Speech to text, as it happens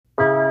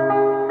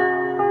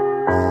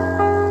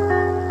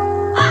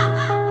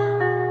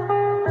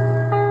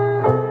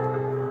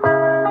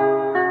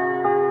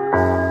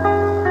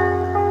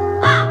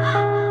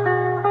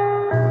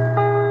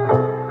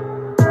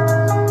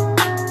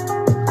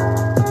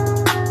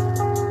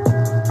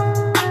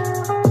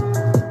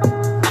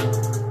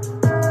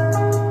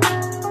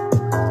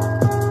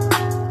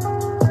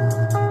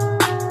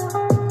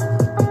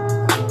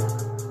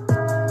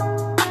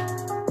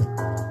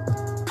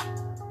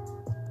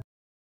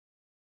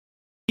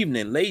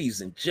Evening,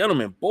 ladies and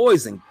gentlemen,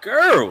 boys and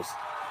girls,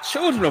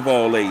 children of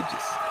all ages.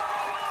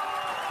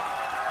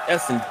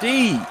 Yes,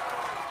 indeed.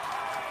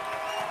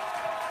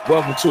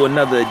 Welcome to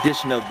another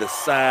edition of the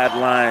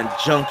Sideline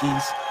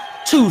Junkies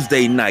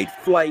Tuesday Night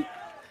Flight.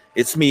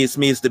 It's me,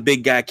 it's the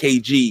big guy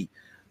KG,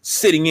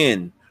 sitting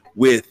in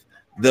with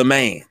the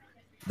man,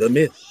 the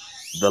myth,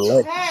 the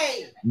legend,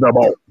 the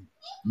ball,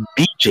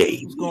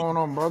 BJ. What's going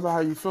on, brother? How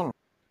you feeling?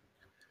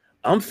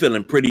 I'm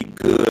feeling pretty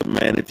good,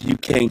 man. If you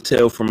can't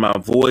tell from my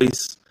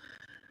voice,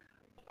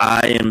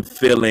 I am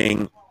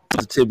feeling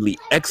positively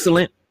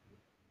excellent,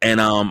 and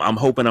I'm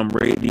hoping I'm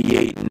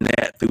radiating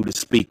that through the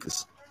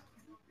speakers.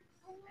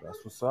 That's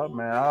what's up,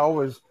 man. I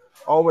always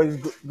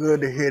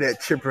good to hear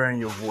that chipper in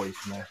your voice,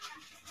 man.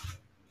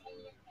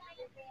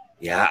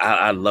 Yeah,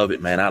 I love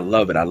it, man. I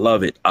love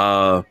it.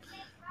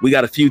 We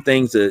got a few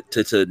things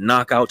to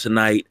knock out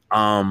tonight.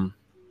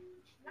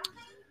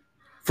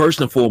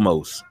 First and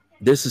foremost,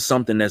 this is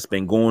something that's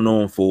been going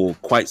on for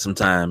quite some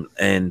time,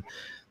 and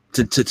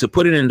to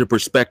put it into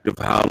perspective,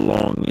 how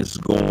long it's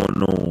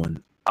going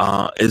on.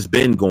 It's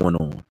been going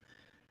on.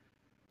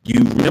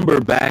 You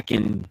remember back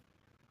in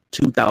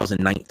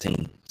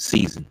 2019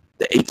 season,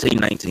 the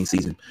 18-19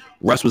 season,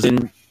 Russ was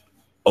in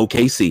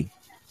OKC.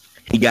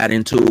 He got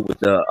into it with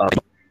the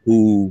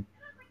who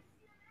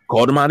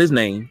called him out his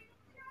name.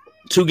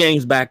 2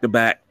 games back to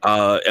back.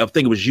 I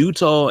think it was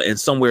Utah and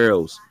somewhere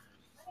else,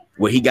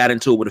 where he got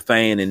into it with a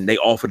fan and they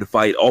offered up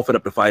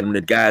to fight him.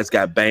 The guys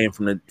got banned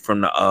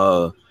from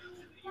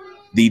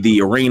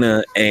the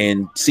arena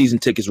and season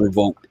tickets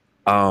revoked.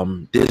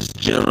 This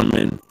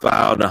gentleman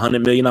filed a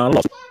 $100 million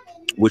lawsuit,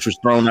 which was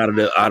thrown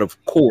out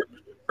of court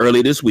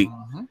early this week.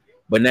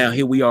 But now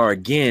here we are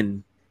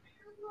again.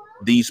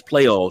 These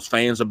playoffs,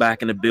 fans are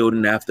back in the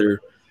building after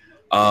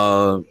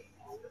COVID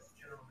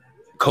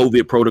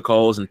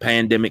protocols and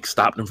pandemic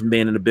stopped them from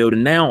being in the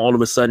building. Now all of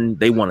a sudden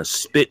they want to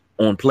spit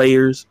on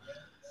players.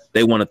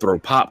 They want to throw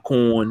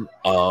popcorn,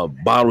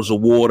 bottles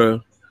of water,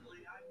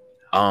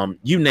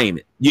 you name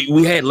it.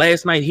 We had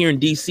last night here in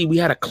DC, we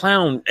had a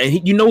clown, and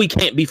he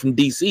can't be from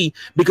DC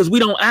because we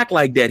don't act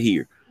like that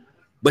here.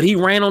 But he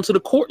ran onto the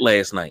court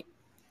last night.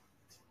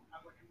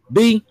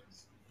 B,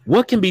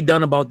 what can be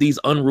done about these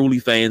unruly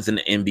fans in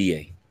the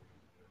NBA?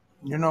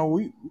 You know,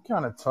 we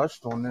kind of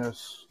touched on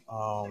this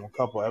a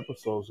couple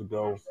episodes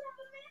ago.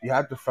 You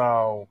have to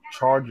file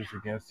charges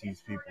against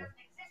these people.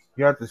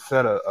 You have to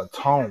set a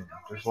tone,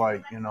 just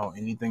like,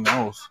 anything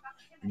else.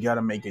 You got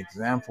to make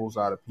examples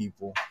out of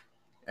people.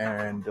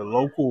 And the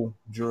local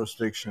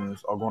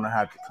jurisdictions are going to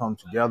have to come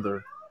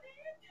together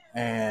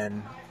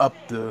and up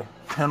the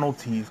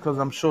penalties, because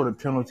I'm sure the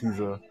penalties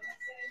are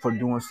for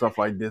doing stuff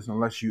like this,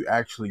 unless you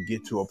actually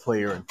get to a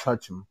player and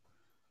touch him,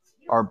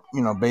 are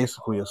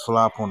basically a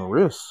slap on the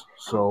wrist.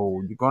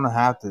 So you're gonna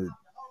have to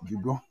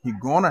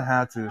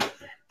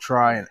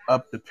try and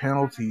up the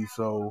penalty.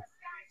 So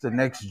the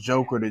next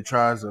joker that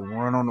tries to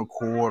run on the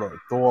court or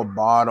throw a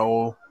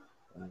bottle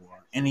or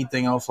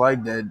anything else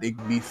like that, they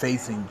could be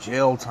facing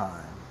jail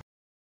time.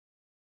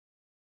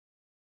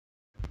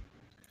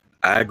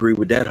 I agree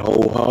with that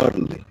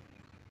wholeheartedly.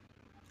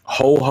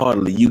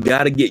 You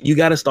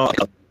gotta start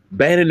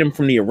banning them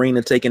from the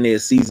arena, taking their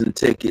season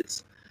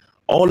tickets.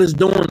 All it's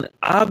doing,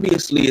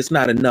 obviously, it's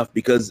not enough,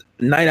 because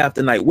night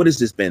after night, what has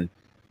this been?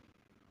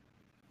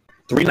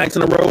 3 nights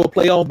in a row of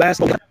playoff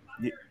basketball?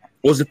 Yeah.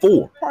 Or was it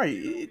 4?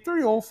 Right,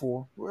 3 or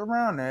 4. We're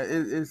around that.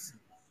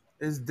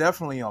 It's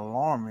definitely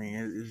alarming.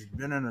 It's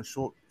been in a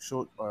short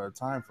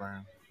time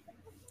frame.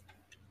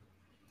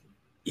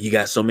 You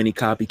got so many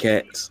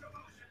copycats,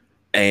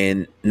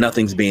 and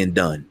nothing's being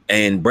done.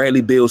 And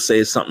Bradley Beal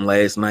said something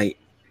last night,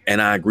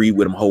 and I agree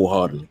with him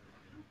wholeheartedly.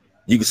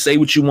 You can say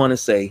what you want to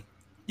say,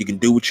 you can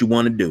do what you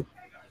want to do,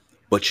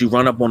 but you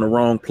run up on the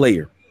wrong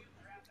player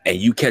and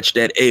you catch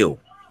that L,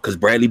 because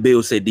Bradley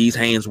Beal said these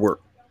hands work.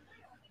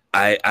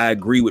 I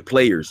agree with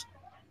players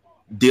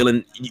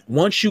dealing.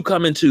 Once you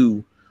come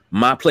into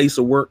my place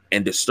of work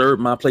and disturb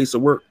my place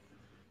of work,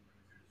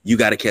 you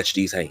got to catch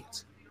these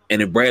hands.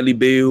 And if Bradley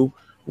Beal,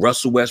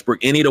 Russell Westbrook,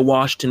 any of the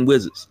Washington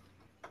Wizards,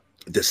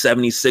 the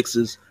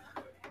 76ers,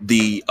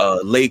 the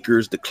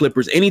Lakers, the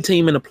Clippers, any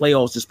team in the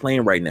playoffs is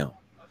playing right now,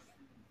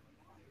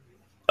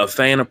 a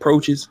fan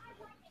approaches,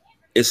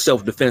 it's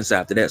self-defense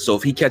after that. So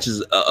if he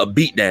catches a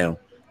beat down,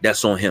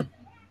 that's on him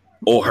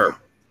or her.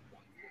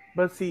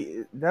 But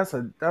see,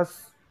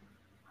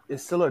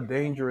 it's still a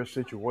dangerous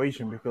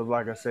situation, because,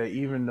 like I said,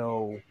 even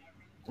though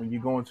when you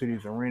go into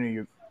these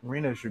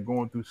arenas, you're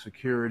going through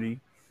security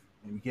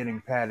and getting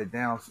patted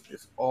down,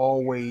 it's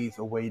always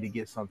a way to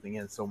get something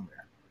in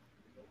somewhere.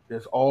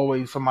 There's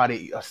always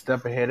somebody a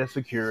step ahead of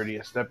security,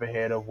 a step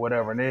ahead of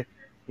whatever. And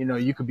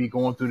you could be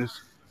going through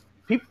this.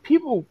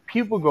 People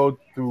go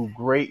through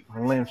great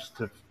lengths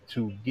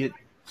to get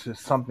to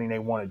something they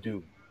want to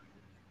do.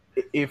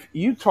 If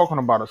you're talking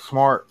about a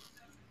smart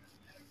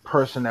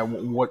person that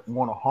want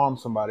to harm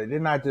somebody, they're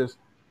not just,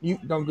 you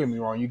don't get me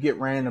wrong, you get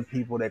random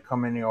people that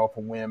come in there off a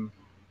whim,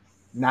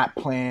 not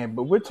plan,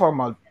 but we're talking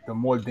about the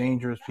more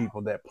dangerous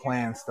people that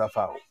plan stuff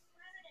out,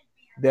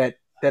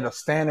 that'll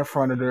stand in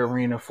front of the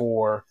arena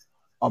for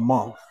a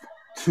month,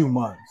 2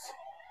 months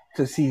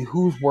to see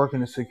who's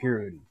working the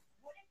security,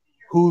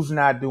 who's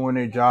not doing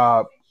their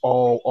job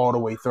all the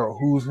way through,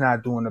 who's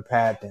not doing the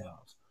pat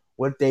downs,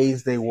 what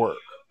days they work,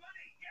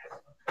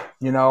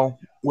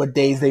 what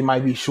days they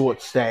might be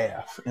short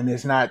staffed, and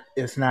it's not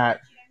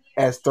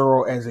as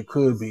thorough as it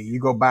could be. You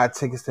go buy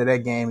tickets to that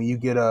game and you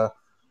get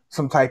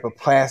some type of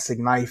plastic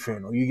knife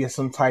in, or you get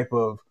some type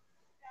of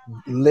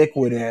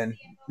liquid in,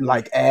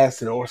 like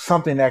acid or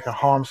something that can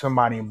harm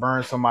somebody and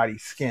burn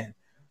somebody's skin.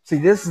 See,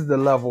 this is the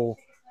level.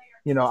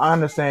 I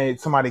understand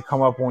somebody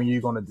come up on you,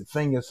 you're going to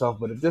defend yourself,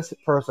 but if this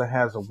person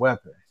has a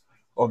weapon,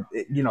 or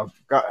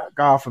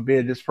God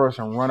forbid, this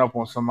person run up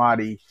on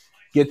somebody,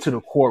 get to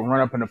the court, run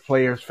up in the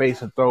player's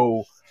face and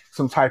throw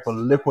some type of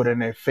liquid in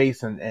their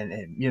face and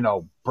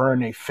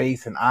burn their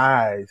face and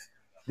eyes.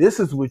 This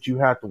is what you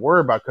have to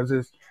worry about, because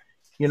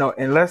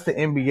unless the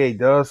NBA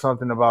does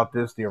something about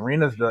this, the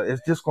arenas does,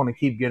 it's just going to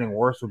keep getting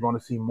worse. We're going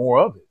to see more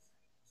of it.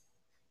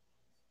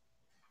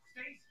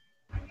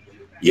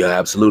 You're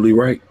absolutely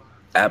right.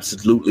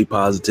 Absolutely,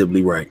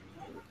 positively right.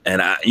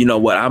 And you know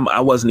what? I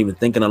wasn't even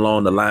thinking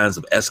along the lines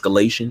of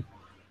escalation,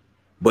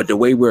 but the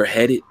way we're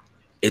headed,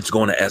 it's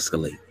going to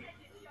escalate.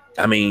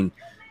 I mean,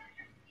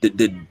 the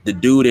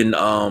dude in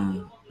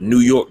New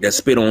York that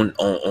spit on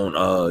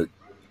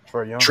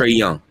Trae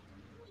Young,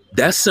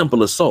 that's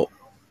simple assault.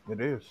 It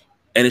is,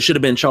 and it should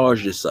have been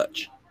charged as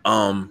such.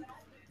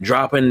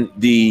 Dropping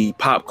the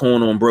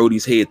popcorn on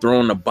Brody's head,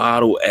 throwing the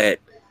bottle at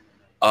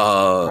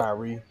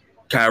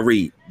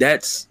Kyrie,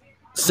 that's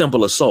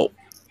simple assault.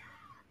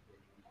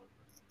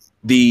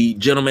 The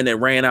gentleman that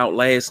ran out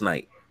last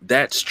night,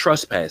 that's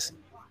trespassing.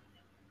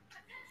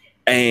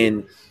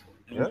 And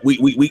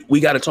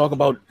we got to talk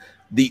about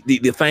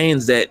the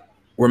fans that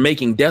were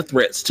making death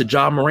threats to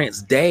Ja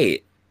Morant's dad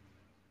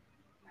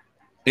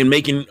and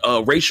making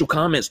racial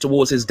comments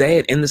towards his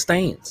dad in the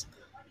stands.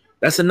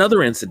 That's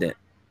another incident.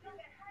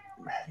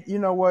 You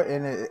know what?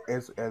 And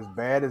as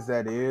bad as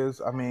that is,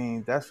 I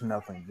mean, that's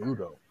nothing new,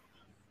 though.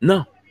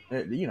 No.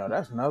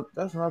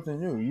 That's nothing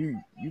new.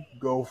 You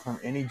go from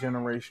any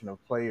generation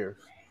of players,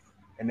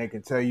 and they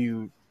can tell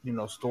you,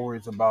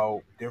 stories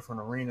about different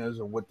arenas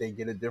or what they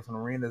get at different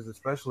arenas.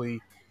 Especially,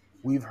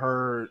 we've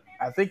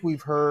definitely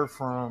heard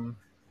from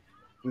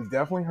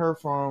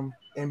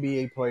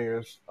NBA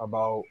players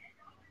about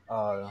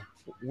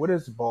what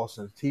is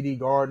Boston's TD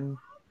Garden?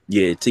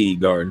 Yeah, TD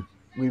Garden.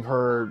 We've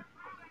heard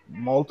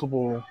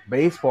multiple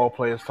baseball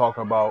players talk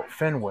about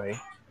Fenway.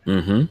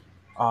 Mm-hmm.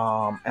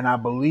 And I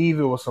believe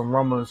it was some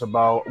rumblings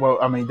about,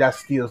 that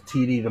steals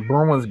TD, the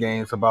Bruins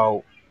games,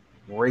 about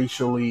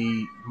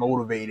racially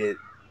motivated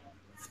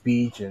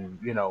speech and,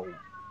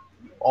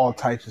 all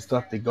types of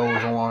stuff that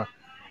goes on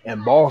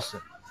in Boston.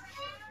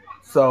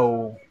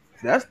 So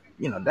that's,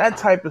 that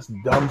type of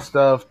dumb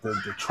stuff,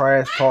 the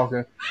trash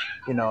talking,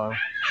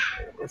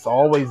 it's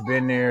always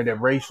been there. The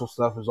racial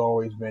stuff has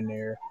always been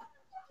there.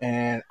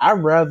 And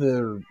I'd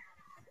rather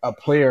a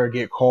player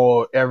get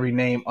called every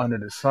name under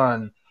the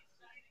sun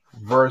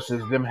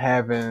versus them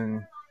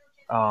having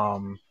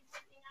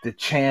the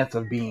chance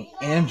of being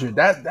injured.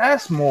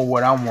 That's more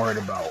what I'm worried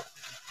about.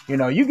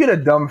 You get a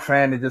dumb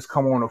fan to just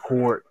come on the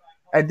court.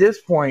 At this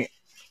point,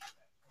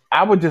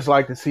 I would just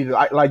like to see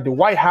like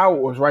Dwight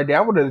Howard was right there.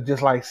 I would have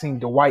just like seen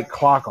Dwight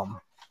clock him.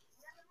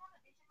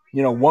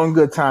 One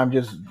good time,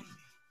 just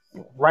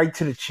right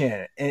to the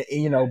chin,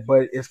 and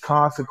but it's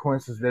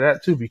consequences to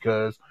that too,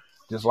 because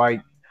just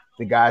like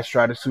the guys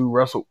try to sue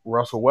Russell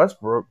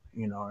Westbrook,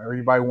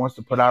 everybody wants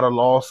to put out a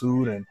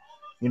lawsuit and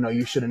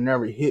you should have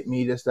never hit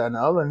me, this, that, and the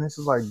other. And this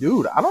is like,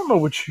 dude, I don't know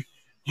what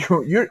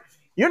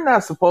you're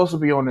not supposed to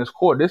be on this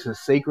court. This is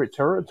sacred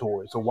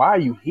territory. So why are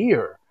you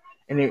here?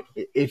 And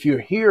if you're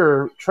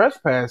here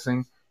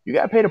trespassing, you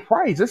got to pay the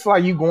price. It's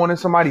like you going in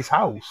somebody's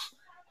house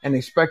and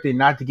expecting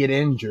not to get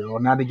injured or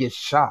not to get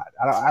shot.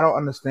 I don't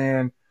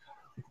understand.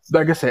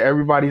 Like I said,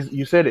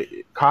 you said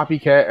it,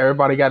 copycat.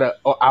 Everybody got to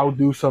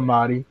outdo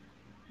somebody.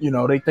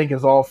 They think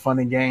it's all fun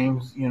and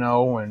games,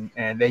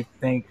 and they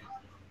think,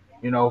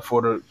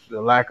 for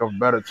the lack of a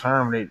better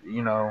term,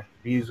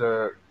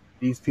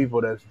 these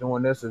people that's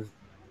doing this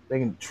they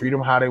can treat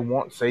them how they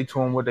want, say to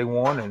them what they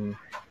want, and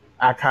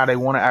act how they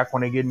want to act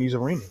when they get in these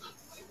arenas.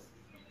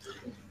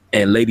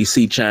 And Lady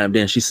C chimed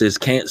in. She says,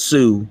 "Can't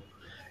sue.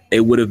 It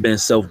would have been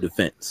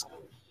self-defense."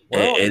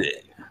 Well,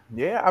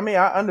 yeah, I mean,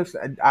 I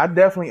understand. I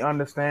definitely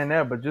understand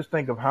that, but just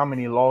think of how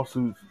many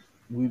dumb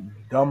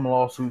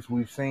lawsuits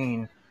we've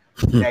seen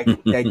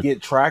that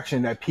get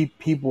traction. That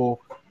people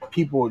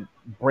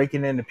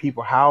breaking into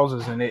people's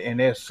houses and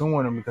they're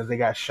suing them because they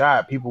got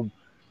shot. People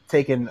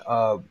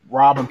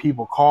robbing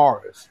people's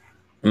cars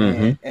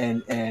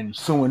and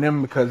suing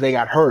them because they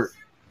got hurt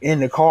in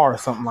the car or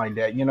something like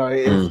that.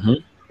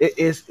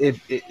 It's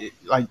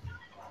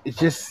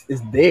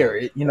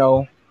there.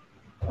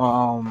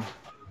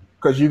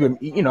 Because you can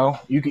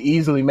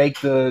easily make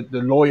the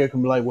lawyer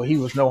can be like, well, he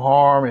was no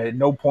harm, and at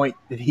no point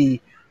did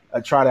he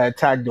try to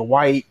attack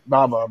Dwight,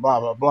 blah blah blah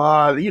blah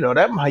blah.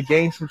 That might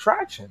gain some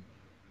traction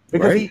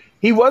because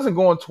he wasn't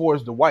going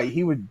towards Dwight.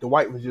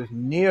 Dwight was just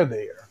near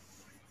there.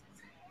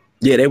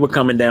 Yeah, they were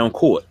coming down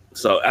court.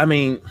 So I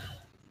mean,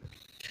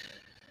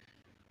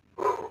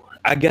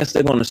 I guess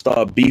they're going to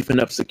start beefing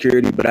up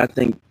security, but I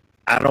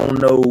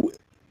don't know.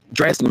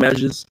 Drastic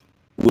measures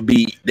would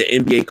be the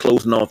NBA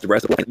closing off the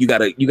rest of it. You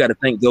gotta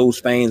thank those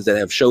fans that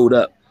have showed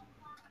up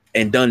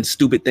and done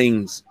stupid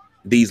things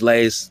these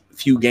last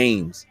few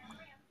games.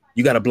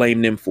 You got to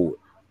blame them for it,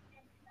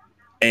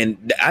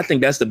 and I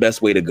think that's the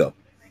best way to go.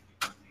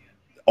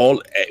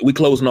 All we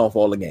closing off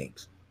all the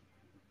games.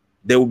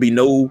 There will be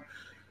no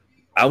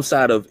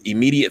outside of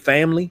immediate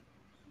family.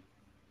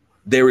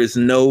 There is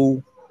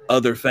no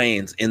other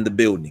fans in the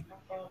building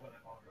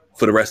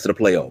for the rest of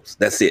the playoffs.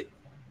 That's it.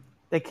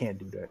 They can't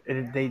do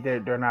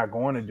that. They're not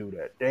going to do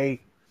that.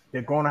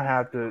 They're going to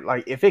have to,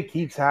 like, if it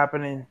keeps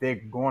happening, they're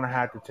going to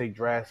have to take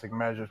drastic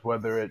measures,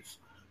 whether it's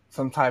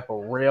some type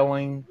of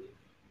railing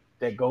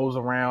that goes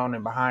around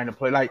and behind the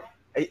play. Like,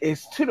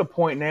 it's to the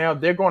point now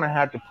they're going to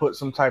have to put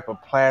some type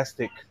of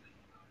plastic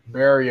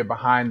barrier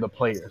behind the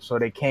players so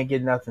they can't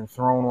get nothing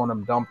thrown on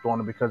them, dumped on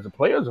them, because the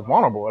players are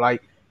vulnerable.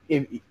 Like,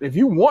 if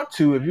you want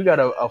to, if you got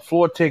a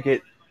floor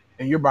ticket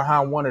and you're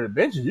behind one of the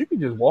benches, you can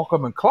just walk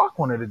up and clock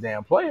one of the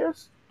damn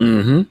players.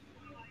 Mm-hmm.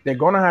 They're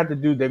gonna have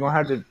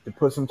to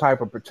put some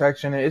type of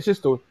protection in. It's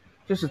just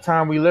the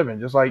time we live in.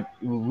 Just like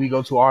we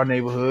go to our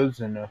neighborhoods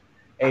and the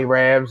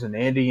Arabs and the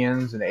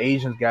Indians and the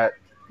Asians got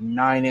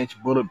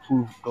 9-inch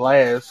bulletproof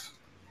glass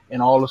in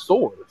all the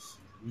stores.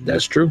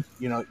 That's true.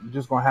 You're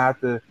just gonna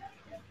have to,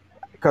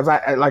 because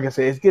I like I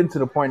said, it's getting to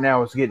the point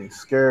now. It's getting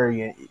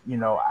scary,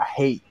 and I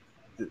hate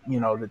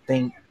to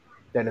think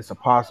that it's a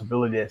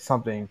possibility that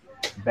something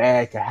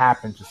bad could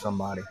happen to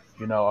somebody.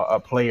 A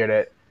player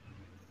that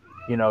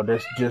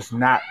that's just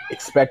not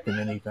expecting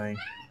anything.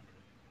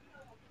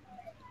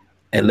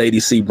 And Lady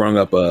C brought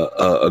up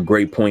a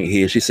great point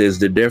here. She says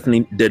they're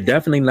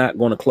definitely not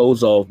going to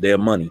close their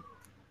money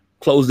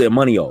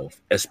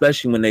off,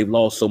 especially when they've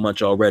lost so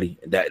much already.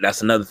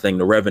 That's another thing.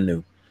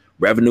 The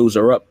revenues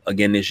are up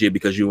again this year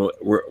because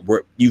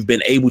you've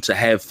been able to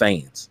have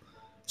fans,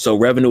 so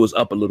revenue is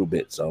up a little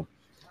bit. So,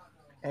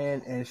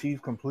 And she's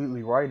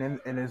completely right, and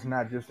it's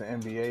not just the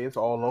NBA; it's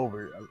all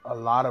over. A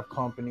lot of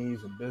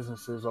companies and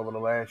businesses over the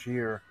last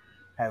year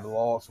have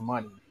lost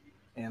money,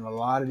 and a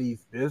lot of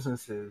these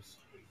businesses,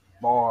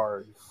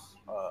 bars,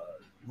 uh,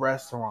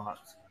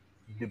 restaurants,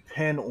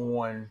 depend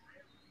on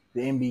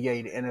the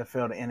NBA, the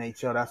NFL, the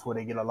NHL. That's where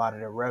they get a lot of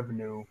their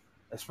revenue,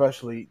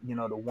 especially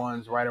the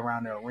ones right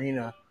around the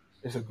arena.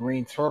 It's a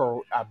Green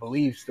Turtle, I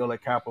believe, still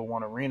at Capital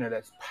One Arena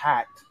that's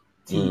packed,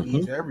 mm-hmm.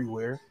 TVs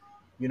everywhere.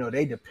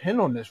 They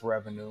depend on this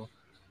revenue.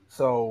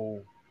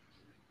 So,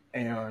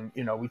 and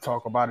we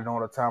talk about it all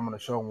the time on the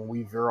show when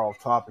we veer off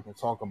topic and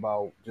talk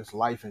about just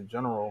life in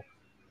general.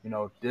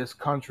 This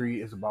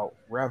country is about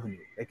revenue.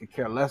 They could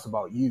care less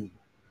about you.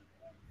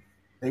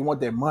 They want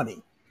their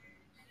money.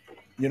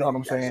 You know what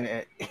I'm saying?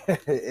 It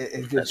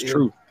That's just is.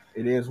 true.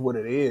 It is what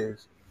it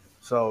is.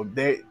 So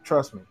they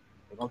trust me.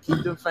 They're gonna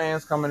keep them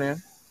fans coming in,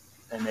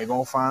 and they're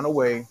gonna find a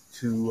way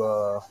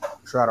to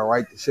try to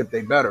right the ship.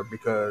 They better,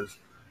 because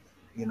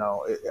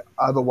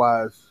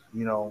otherwise,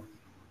 you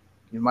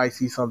might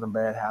see something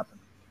bad happen.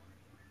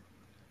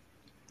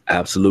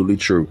 Absolutely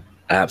true.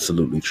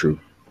 Absolutely true.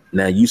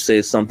 Now you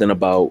said something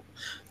about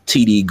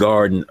TD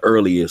Garden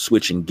earlier,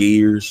 switching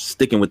gears,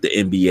 sticking with the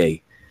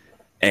NBA,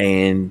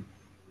 and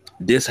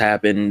this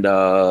happened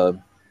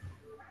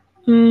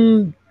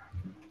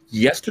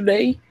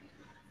yesterday.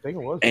 I think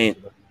it was And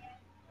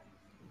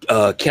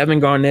yesterday. Kevin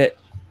Garnett,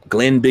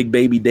 Glenn Big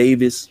Baby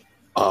Davis,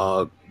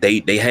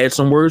 they had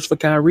some words for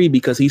Kyrie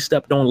because he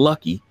stepped on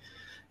Lucky.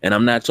 And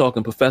I'm not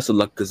talking Professor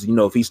Lucky, because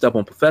if he stepped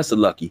on Professor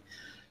Lucky,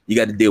 you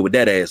got to deal with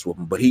that ass with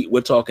him. But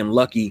we're talking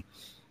Lucky,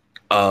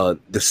 the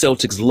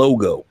Celtics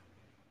logo.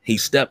 He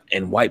stepped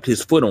and wiped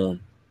his foot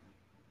on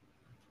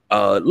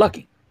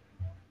Lucky,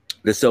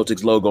 the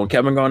Celtics logo. And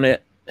Kevin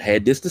Garnett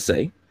had this to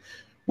say: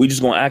 "We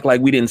just gonna act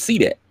like we didn't see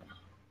that.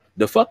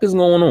 The fuck is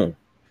going on?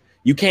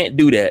 You can't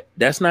do that.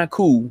 That's not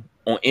cool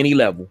on any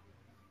level.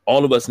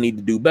 All of us need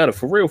to do better,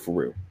 for real, for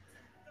real."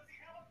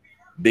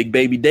 Big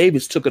Baby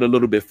Davis took it a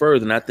little bit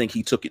further, and I think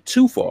he took it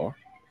too far.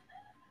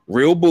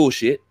 Real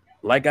bullshit.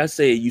 Like I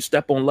said, you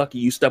step on Lucky,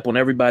 you step on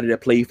everybody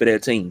that played for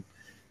that team.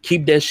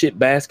 Keep that shit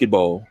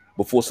basketball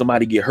before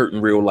somebody get hurt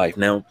in real life.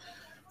 Now,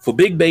 for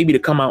Big Baby to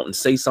come out and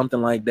say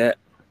something like that,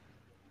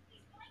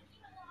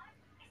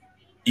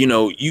 you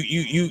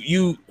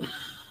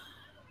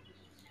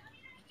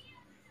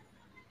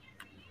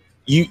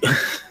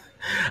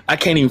I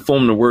can't even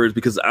form the words,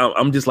 because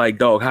I'm just like,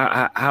 dog,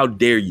 how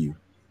dare you?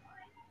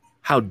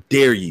 How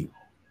dare you?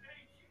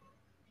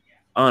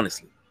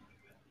 Honestly.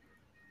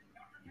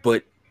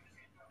 But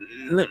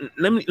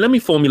let me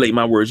formulate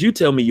my words. You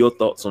tell me your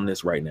thoughts on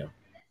this right now.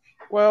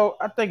 Well,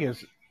 I think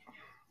it's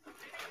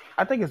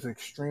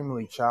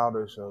extremely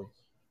childish of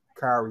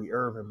Kyrie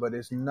Irving, but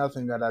it's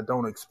nothing that I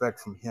don't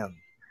expect from him.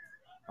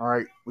 All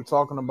right, we're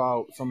talking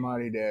about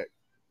somebody that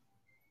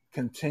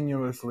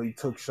continuously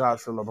took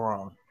shots at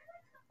LeBron.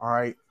 All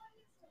right,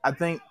 I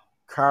think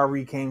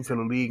Kyrie came to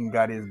the league and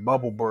got his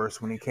bubble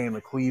burst when he came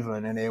to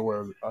Cleveland, and they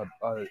were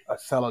a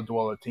cellar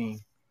dweller team.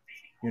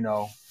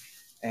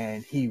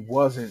 and he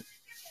wasn't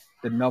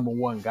the number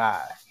one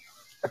guy.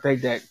 I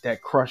think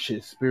that crushed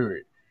his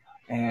spirit,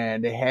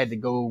 and they had to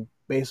go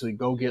get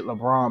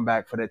LeBron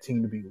back for that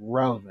team to be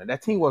relevant.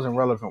 That team wasn't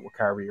relevant with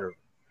Kyrie Irving.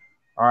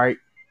 All right,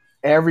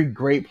 every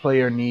great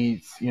player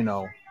needs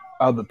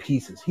other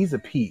pieces. He's a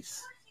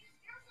piece.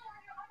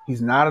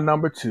 He's not a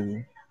number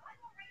two.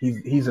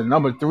 He's a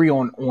number three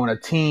on a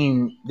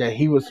team that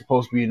he was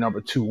supposed to be a number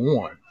two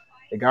on.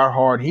 It got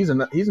hard. He's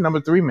a number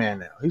three man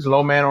now. He's a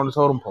low man on the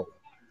totem pole.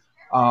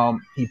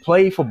 He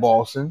played for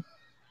Boston.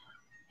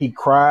 He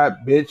cried,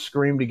 bitch,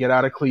 screamed to get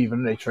out of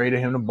Cleveland. They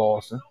traded him to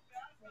Boston.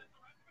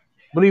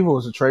 I believe it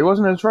was a trade.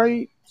 Wasn't it a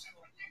trade?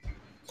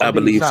 I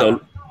believe so.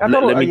 I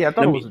thought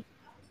it was.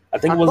 I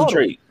think it was a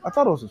trade. I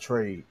thought it was a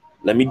trade.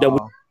 Let me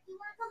double.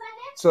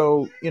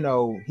 So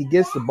he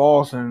gets to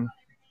Boston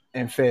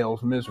and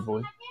fails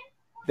miserably.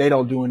 They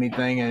don't do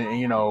anything,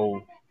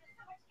 and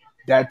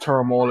that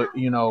turmoil,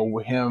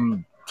 with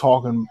him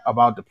talking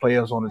about the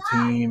players on the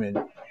team and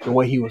the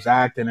way he was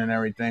acting and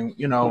everything,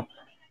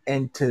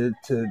 and to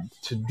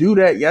do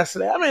that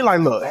yesterday, I mean,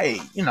 like, look, hey,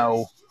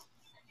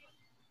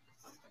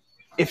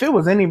 if it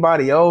was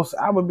anybody else,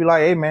 I would be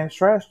like, hey, man, it's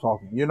trash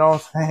talking. You know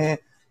what I'm saying?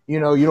 You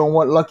don't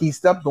want Lucky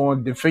stepped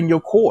on, defend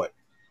your court.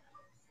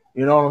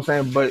 You know what I'm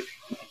saying? But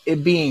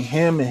it being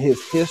him and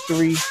his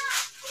history,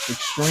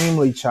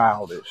 extremely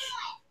childish.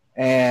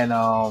 And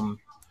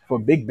for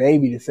Big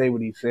Baby to say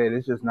what he said,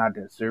 it's just not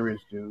that serious,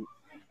 dude.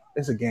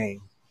 It's a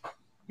game.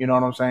 You know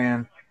what I'm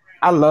saying?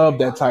 I love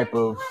that type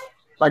of,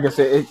 like I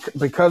said,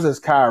 because it's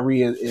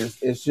Kyrie,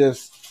 it's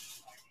just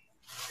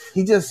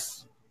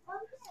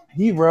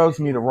he rubs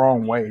me the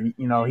wrong way.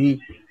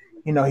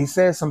 He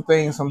says some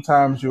things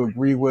sometimes you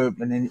agree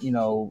with, and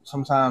then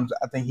sometimes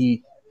I think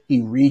he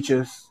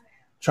reaches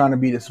trying to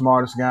be the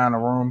smartest guy in the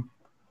room.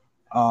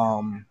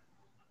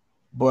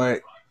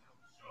 But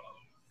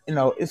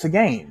it's a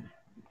game.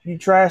 You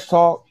trash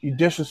talk, you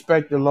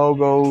disrespect the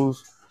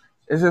logos.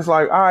 It's just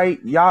like, all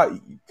right, y'all.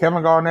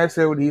 Kevin Garnett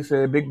said what he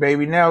said, Big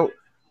Baby. Now,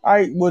 all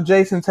right, well,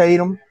 Jason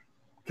Tatum,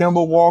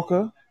 Kemba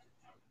Walker,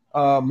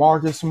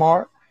 Marcus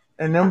Smart,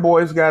 and them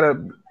boys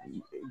gotta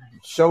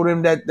show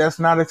them that that's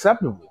not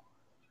acceptable.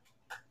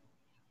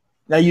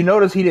 Now, you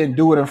notice he didn't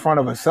do it in front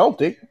of a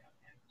Celtic.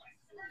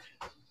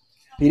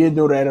 He didn't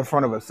do that in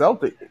front of a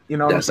Celtic.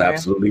 That's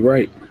absolutely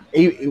right.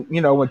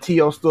 When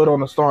T.O. stood on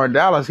the star in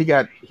Dallas, he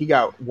got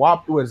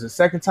whopped. Was the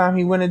second time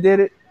he went and did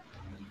it?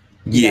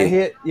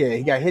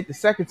 He got hit the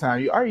second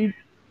time.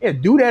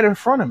 Do that in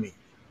front of me.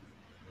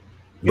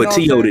 But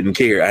T.O. didn't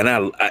care, and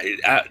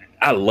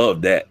I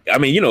love that. I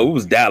mean, it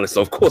was Dallas,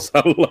 so of course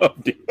I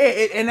loved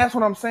it. And that's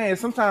what I'm saying.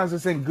 Sometimes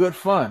it's in good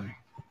fun.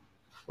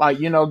 Like,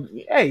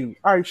 hey,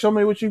 all right, show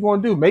me what you're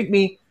going to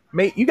do.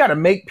 You got to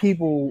make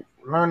people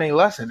learn a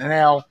lesson. And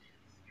now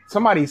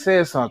somebody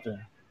says something.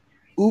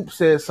 Oops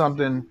says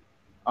something.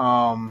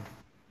 Somebody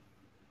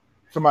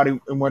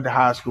went to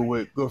high school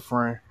with, good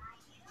friend.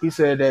 He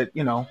said that,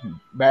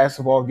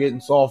 basketball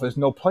getting soft, there's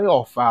no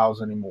playoff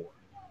fouls anymore.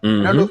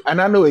 Mm-hmm.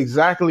 And I knew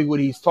exactly what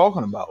he's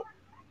talking about.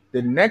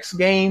 The next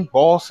game,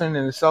 Boston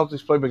and the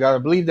Celtics play, because I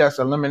believe that's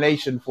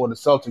elimination for the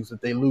Celtics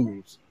if they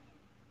lose.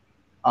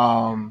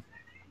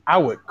 I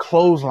would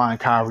clothesline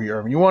Kyrie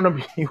Irving. You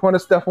want to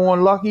step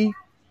on Lucky?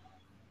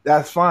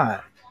 That's fine.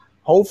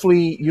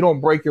 Hopefully you don't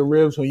break your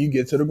ribs when you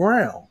get to the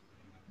ground.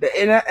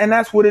 And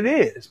that's what it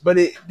is. But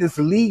this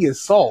league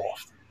is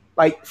soft.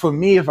 Like, for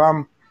me, if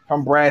I'm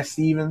Brad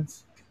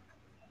Stevens,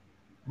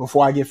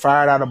 before I get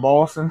fired out of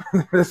Boston,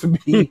 this would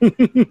be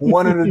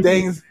one of the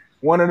things.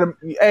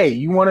 Hey,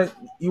 you want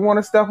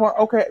to step on?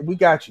 Okay, we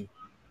got you.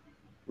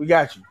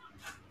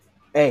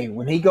 Hey,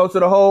 when he goes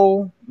to the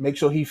hole, make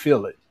sure he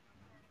feel it.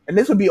 And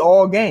this would be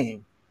all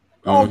game.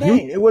 All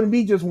game. It wouldn't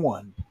be just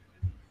one.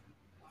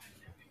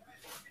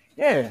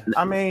 Yeah,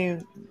 I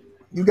mean,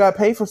 you got to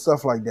pay for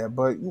stuff like that.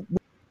 But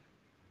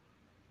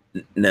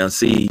now,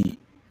 see,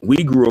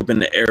 we grew up in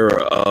the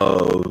era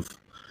of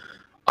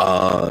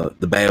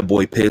the bad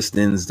boy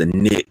Pistons, the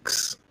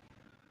Knicks.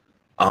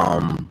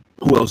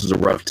 Who else was a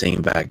rough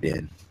team back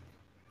then?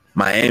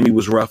 Miami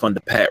was rough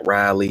under Pat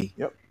Riley.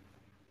 Yep.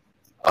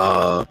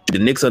 The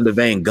Knicks under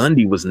Van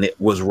Gundy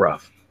was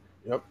rough.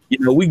 Yep.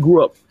 We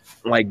grew up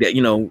like that.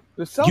 The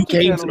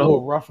Celtics had a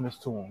little roughness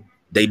to them.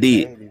 They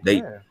did.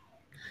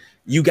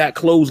 You got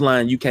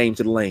clothesline. You came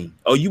to the lane.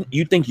 Oh,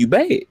 you think you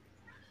bad?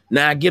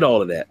 Now I get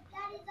all of that,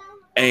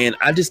 and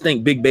I just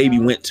think Big Baby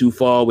went too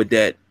far with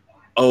that.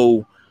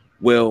 Oh,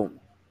 well,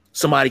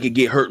 somebody could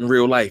get hurt in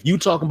real life. You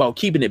talking about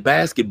keeping it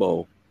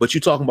basketball, but you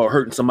talking about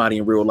hurting somebody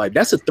in real life.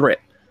 That's a threat.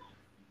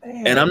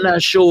 Damn. And I'm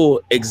not sure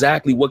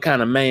exactly what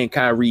kind of man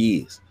Kyrie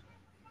is.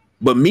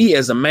 But me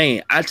as a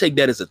man, I take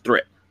that as a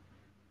threat.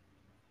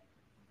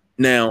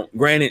 Now,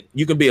 granted,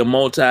 you can be a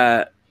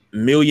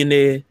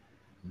multi-millionaire,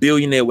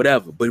 billionaire,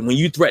 whatever. But when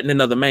you threaten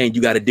another man,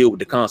 you got to deal with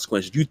the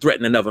consequences. You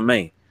threaten another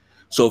man.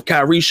 So if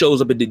Kyrie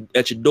shows up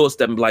at your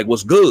doorstep and be like,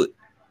 what's good?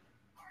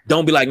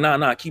 Don't be like,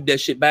 nah, keep that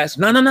shit back.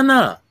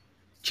 Nah.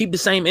 Keep the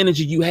same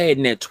energy you had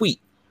in that tweet.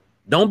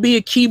 Don't be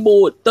a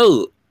keyboard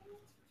thug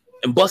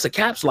and bust a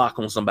caps lock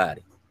on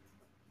somebody.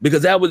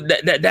 because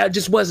that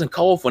just wasn't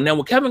called for. Now,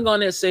 what Kevin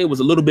Garnett said was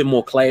a little bit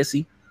more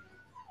classy,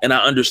 and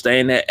I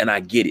understand that, and I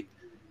get it.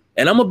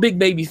 And I'm a big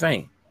baby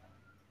fan,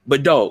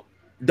 but dog,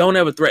 don't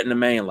ever threaten a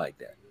man like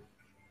that.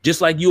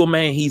 Just like you a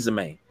man, he's a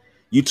man.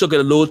 You took it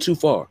a little too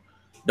far.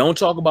 Don't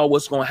talk about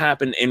what's going to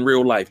happen in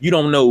real life. You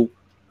don't know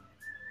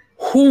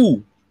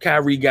who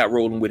Kyrie got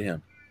rolling with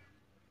him.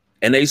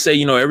 And they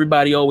say,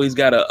 everybody always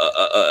got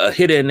a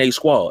hitter in their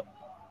squad.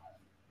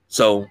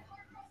 So,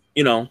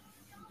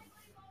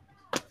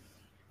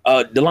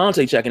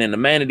 Delonte checking in, the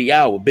man of the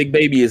hour. Big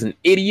Baby is an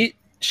idiot,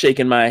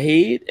 shaking my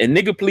head. And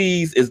nigga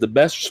please is the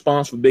best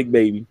response for Big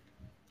Baby.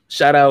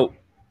 Shout out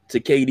to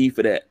KD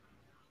for that.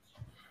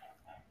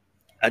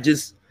 I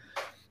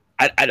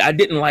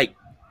didn't like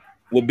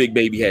what Big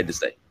Baby had to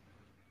say.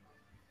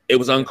 It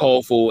was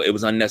uncalled for. It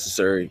was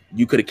unnecessary.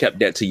 You could have kept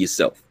that to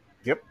yourself.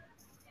 Yep.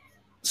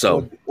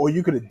 So, or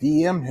you could have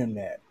DM'd him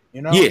that.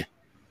 Yeah.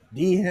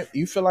 DM.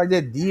 You feel like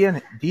that?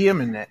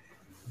 DMing that.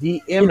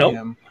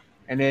 Him,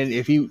 and then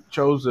if he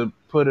chose to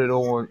put it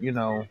on,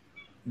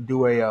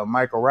 do a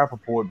Michael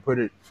Rappaport, put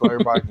it so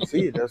everybody can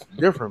see it. That's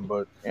different.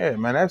 But yeah,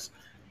 man,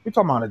 we're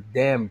talking about a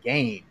damn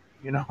game.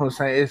 You know what I'm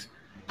saying? It's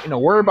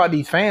worry about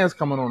these fans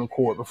coming on the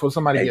court before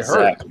somebody get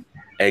hurt.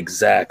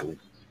 Exactly.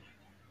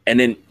 And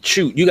then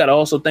shoot, you got to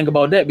also think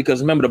about that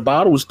because remember the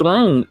bottle was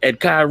thrown at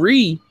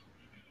Kyrie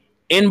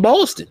in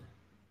Boston,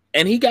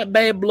 and he got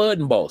bad blood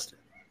in Boston.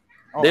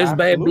 Oh, there's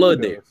bad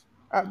blood there.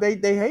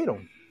 They hate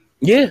him.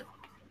 Yeah.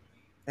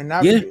 And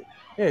not just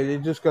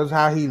because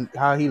how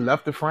he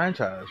left the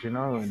franchise, and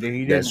then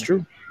he that's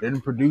true.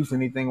 Didn't produce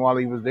anything while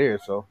he was there.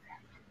 So,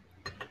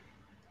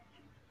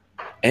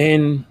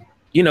 and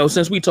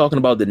since we're talking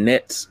about the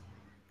Nets,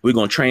 we're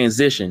gonna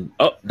transition.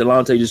 Oh,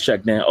 Delonte just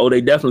checked down. Oh,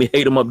 they definitely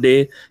hate him up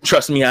there.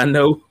 Trust me, I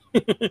know.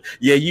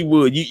 Yeah, you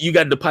would. You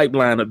got the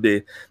pipeline up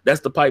there.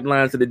 That's the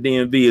pipeline to the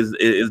DMV.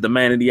 Is the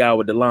man of the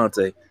hour,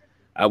 Delonte.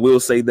 I will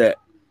say that.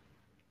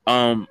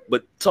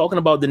 But talking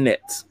about the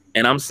Nets,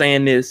 and I'm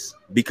saying this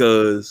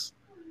because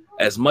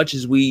as much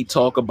as we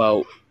talk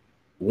about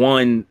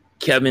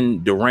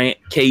Kevin Durant,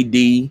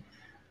 KD,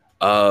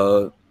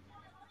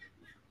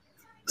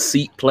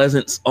 Seat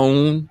Pleasant's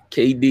own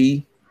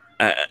KD.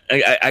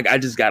 I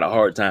just got a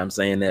hard time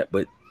saying that,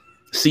 but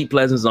Seat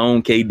Pleasant's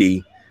own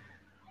KD.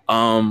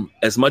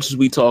 As much as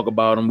we talk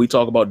about him, we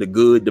talk about the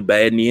good, the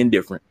bad, and the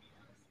indifferent.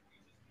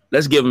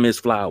 Let's give him his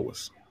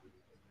flowers.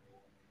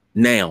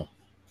 Now,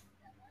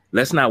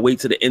 let's not wait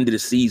to the end of the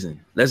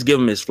season. Let's give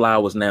him his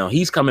flowers now.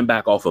 He's coming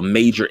back off a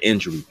major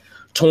injury,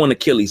 torn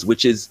Achilles,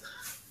 which is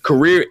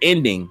career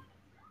ending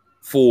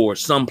for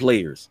some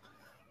players.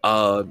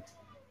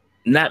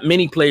 Not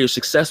many players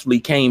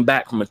successfully came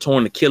back from a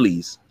torn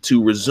Achilles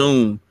to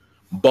resume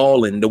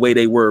balling the way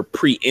they were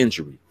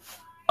pre-injury.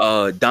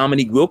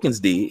 Dominique Wilkins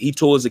did. He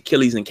tore his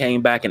Achilles and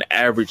came back and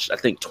averaged, I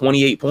think,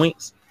 28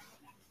 points.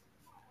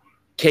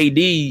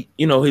 KD,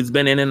 he's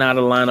been in and out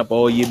of the lineup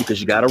all year because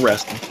you got to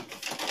rest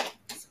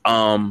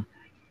him.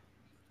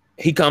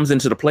 He comes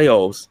into the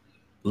playoffs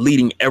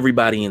leading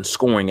everybody in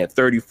scoring at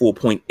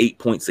 34.8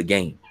 points a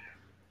game.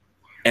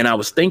 And I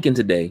was thinking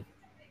today,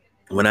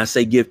 when I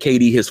say give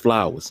KD his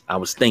flowers, I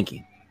was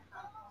thinking,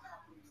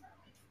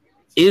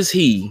 is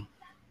he,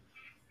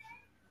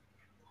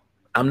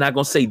 I'm not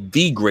going to say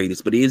the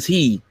greatest, but is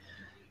he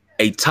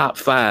a top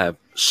 5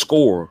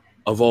 scorer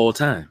of all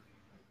time?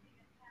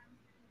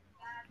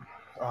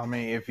 I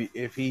mean,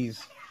 if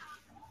he's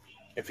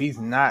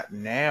not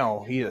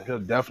now, he'll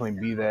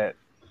definitely be that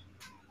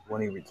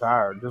when he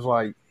retired. Just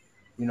like,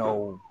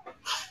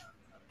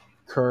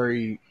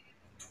 Curry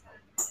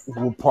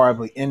will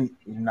probably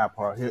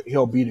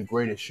he'll be the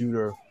greatest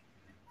shooter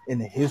in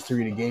the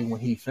history of the game when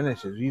he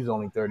finishes. He's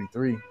only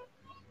 33.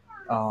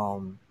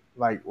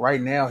 Like right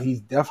now, he's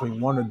definitely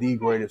one of the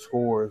greatest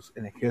scorers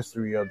in the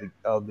history of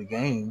the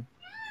game.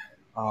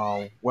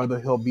 Whether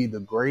he'll be the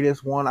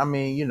greatest one, I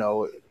mean,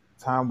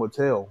 time will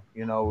tell.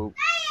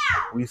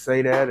 We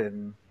say that,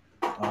 and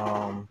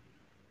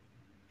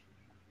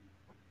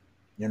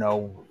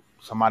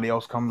somebody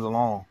else comes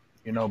along.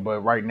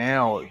 But right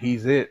now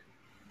he's it.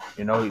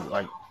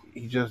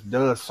 He just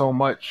does so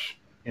much.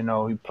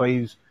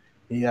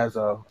 He has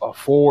a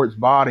forward's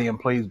body and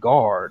plays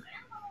guard.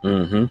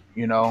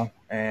 Mm-hmm.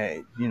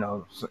 And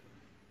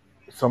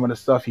some of the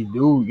stuff he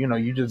do,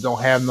 you just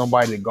don't have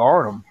nobody to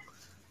guard him.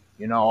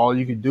 All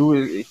you can do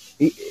is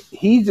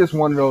he's just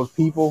one of those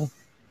people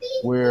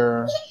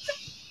where,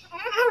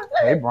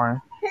 hey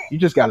Brian, you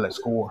just gotta let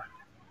score.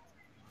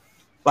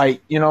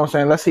 Like, what I'm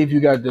saying? Let's see if you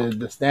got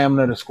the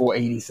stamina to score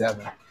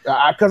 87.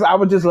 Because I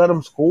would just let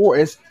him score.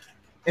 It's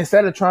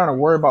instead of trying to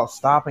worry about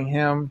stopping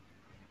him,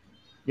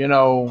 he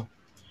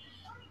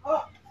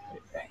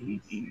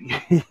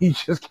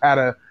just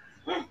gotta,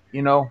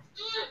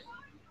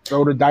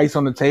 throw the dice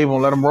on the table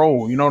and let him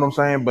roll. You know what I'm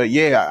saying? But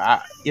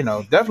yeah,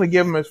 definitely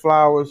give him his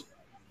flowers.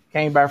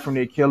 Came back from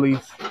the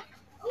Achilles,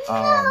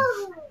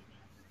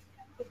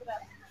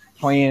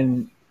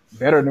 playing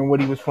better than what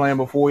he was playing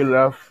before he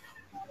left.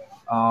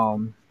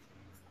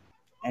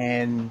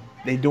 and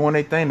they doing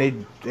their thing.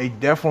 They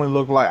definitely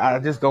look like, I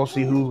just don't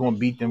see who's gonna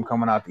beat them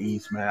coming out the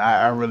East, man.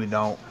 I really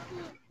don't.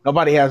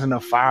 Nobody has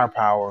enough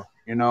firepower,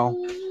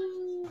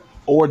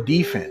 or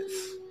defense.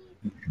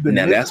 The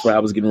Now that's Knicks where I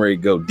was getting ready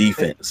to go.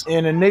 Defense.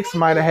 and the Knicks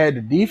might have had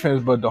the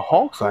defense, but the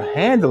Hawks are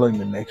handling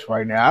the Knicks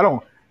right now. I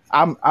don't.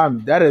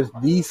 I'm. That is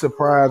the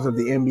surprise of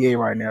the NBA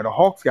right now. The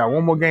Hawks got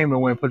one more game to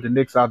win, put the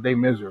Knicks out their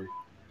misery.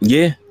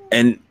 Yeah.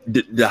 And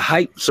the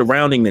hype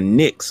surrounding the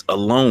Knicks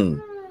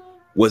alone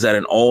was at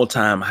an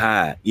all-time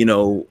high,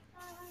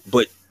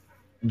 but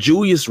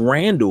Julius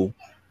Randle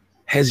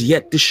has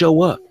yet to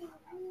show up.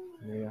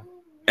 Yeah.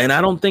 And I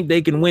don't think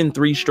they can win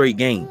 3 straight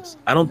games.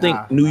 I don't think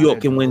New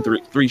York can win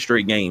three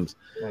straight games.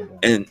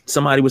 And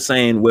somebody was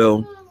saying,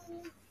 well,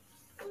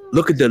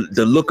 look at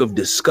the look of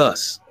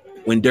disgust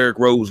when Derrick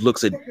Rose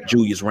looks at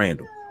Julius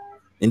Randle.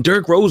 And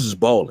Derrick Rose is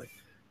balling.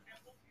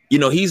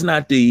 He's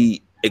not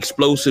the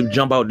explosive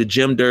jump out the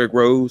gym Derrick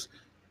Rose.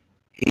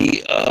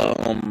 He's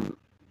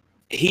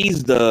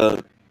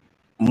the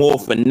more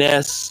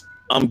finesse.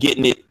 I'm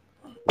getting it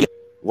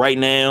right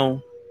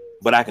now,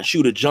 but I can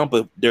shoot a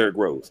jumper, Derrick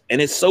Rose.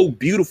 And it's so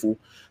beautiful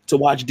to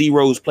watch D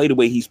Rose play the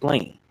way he's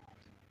playing.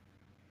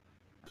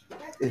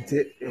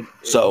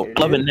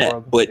 Loving that,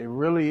 brother. But it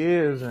really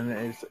is,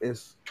 and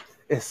it's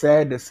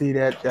sad to see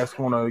that that's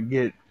going to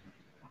get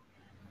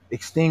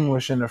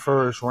extinguished in the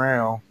first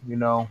round,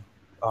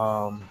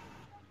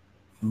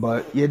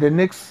 But yeah, the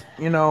Knicks,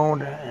 they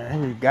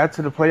got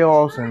to the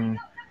playoffs, and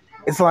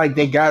it's like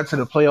they got to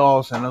the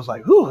playoffs, and it was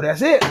like, "Whew,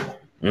 that's it."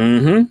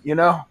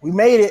 Mm-hmm. We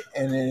made it,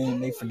 and then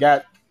they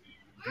forgot.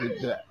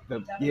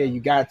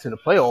 You got to the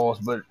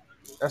playoffs, but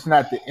that's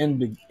not the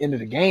end of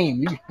the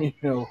game.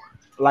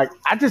 Like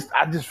I just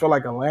feel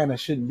like Atlanta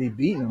shouldn't be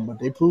beating them, but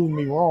they proved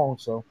me wrong.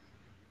 So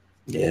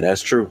yeah,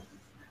 that's true.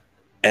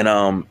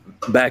 And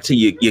back to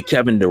your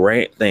Kevin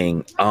Durant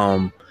thing.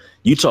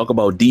 You talk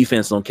about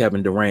defense on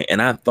Kevin Durant,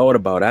 and I thought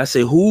about it. I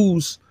said,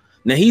 he's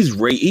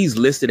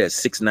listed at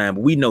 6'9",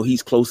 but we know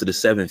he's closer to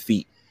 7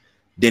 feet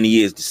than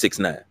he is to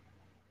 6'9".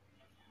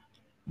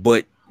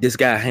 But this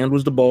guy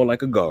handles the ball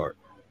like a guard.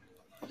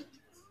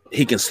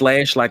 He can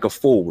slash like a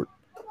forward,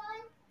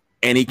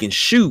 and he can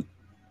shoot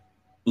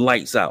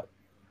lights out.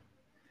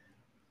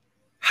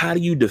 How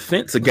do you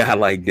defend a guy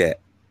like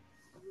that?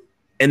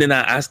 And then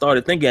I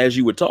started thinking as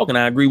you were talking,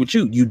 I agree with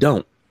you. You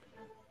don't.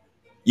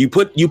 You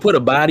put a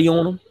body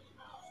on him,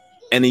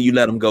 and then you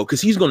let him go because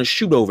he's going to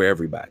shoot over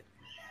everybody.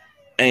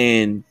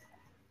 And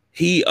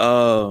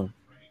him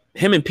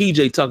and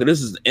PJ Tucker,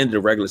 this is the end of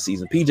the regular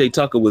season. PJ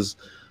Tucker was,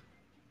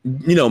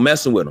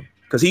 messing with him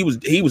because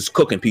he was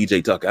cooking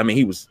PJ Tucker. I mean,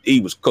 he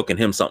was cooking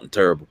him something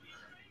terrible.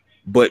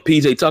 But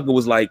PJ Tucker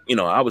was like,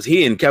 I was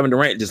here, and Kevin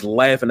Durant just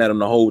laughing at him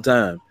the whole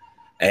time.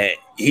 And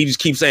he just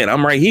keeps saying,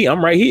 I'm right here.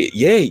 I'm right here.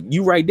 Yeah,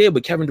 you right there.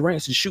 But Kevin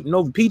Durant's just shooting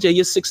over. PJ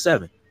is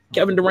 6'7".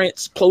 Kevin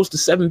Durant's close to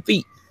 7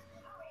 feet.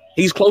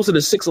 He's closer to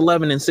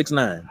 6'11" and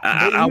 6'9".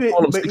 I'll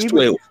call him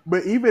 6'12".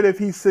 But even if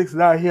he's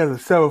 6'9", he has a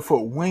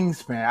 7-foot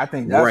wingspan. I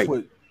think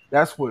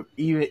that's what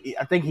even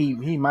I think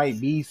he might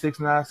be 6'9",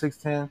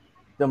 6'10".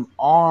 Them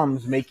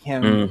arms make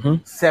him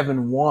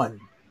 7'1".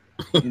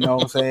 You know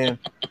what I'm saying?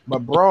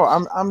 But bro,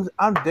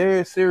 I'm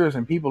dead serious,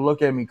 and people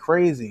look at me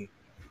crazy.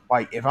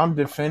 Like if I'm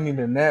defending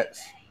the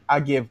Nets, I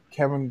give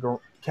Kevin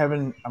Garnett.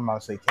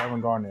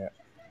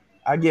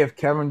 I give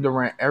Kevin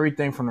Durant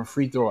everything from the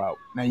free throw out.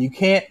 Now you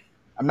can't.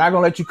 I'm not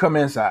gonna let you come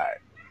inside.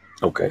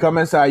 Okay. Come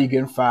inside, you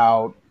getting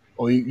fouled,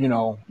 or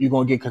you're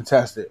gonna get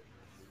contested.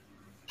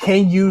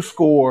 Can you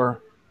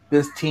score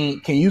this team?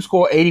 Can you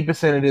score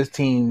 80% of this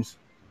team's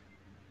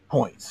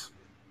points?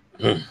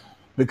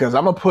 Because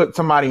I'm gonna put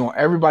somebody on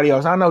everybody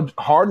else. I know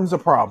Harden's a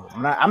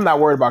problem. I'm not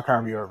worried about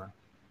Kyrie Irving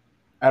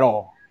at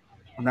all.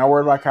 I'm not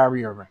worried about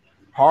Kyrie Irving.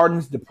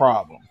 Harden's the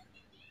problem.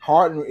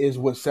 Harden is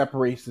what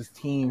separates this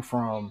team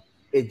from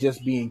it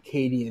just being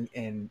KD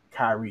and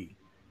Kyrie.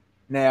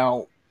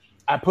 Now,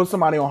 I put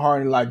somebody on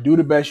Harden like, do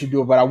the best you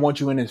do, but I want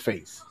you in his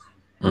face.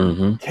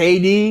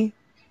 KD,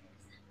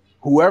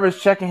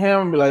 whoever's checking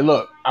him, be like,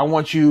 look, I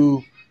want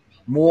you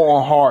more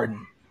on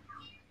Harden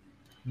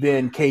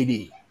than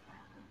KD.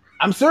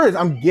 I'm serious.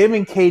 I'm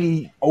giving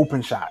KD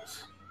open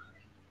shots.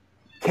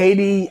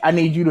 KD, I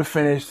need you to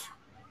finish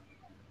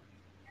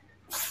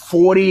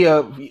 40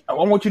 of. I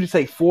want you to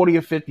take 40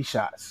 or 50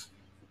 shots.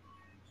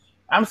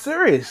 I'm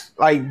serious.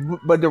 Like,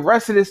 but the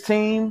rest of this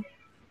team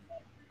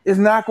is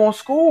not going to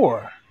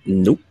score.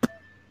 Nope.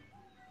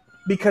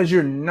 Because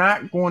you're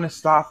not going to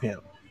stop him.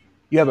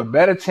 You have a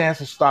better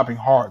chance of stopping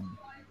Harden.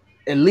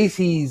 At least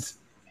he's,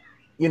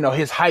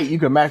 his height. You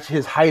can match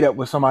his height up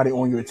with somebody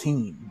on your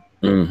team.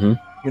 Mm-hmm.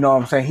 You know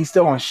what I'm saying? He's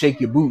still going to shake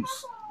your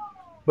boots.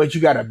 But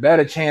you got a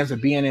better chance of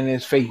being in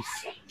his face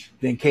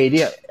than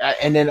KD.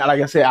 And then,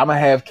 like I said, I'm going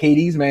to have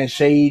KD's man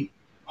shade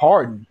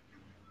Harden.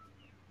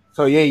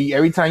 So, yeah,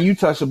 every time you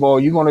touch the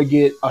ball, you're going to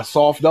get a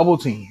soft double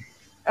team.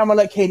 I'm going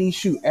to let KD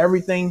shoot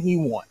everything he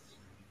wants.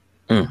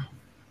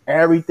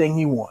 Everything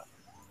he wants.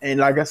 And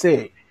like I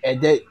said,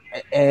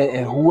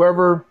 and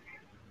whoever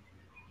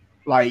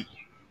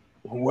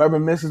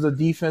misses a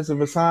defensive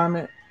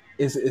assignment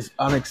is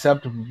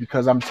unacceptable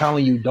because I'm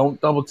telling you, don't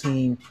double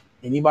team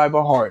anybody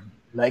but Harden.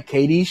 Let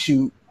KD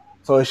shoot,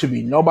 so it should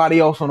be nobody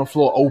else on the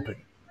floor open.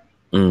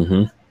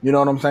 Mm-hmm. You know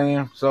what I'm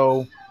saying?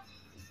 So,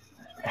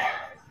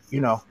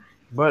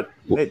 but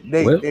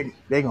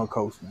they gonna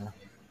coast, man.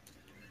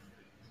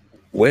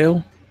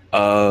 Well,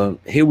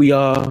 here we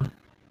are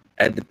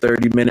at the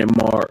 30-minute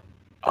mark.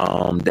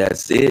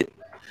 That's it.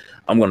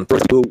 We're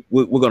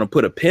gonna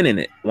put a pin in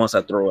it once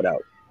I throw it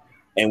out,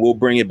 and we'll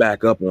bring it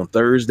back up on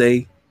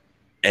Thursday.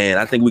 And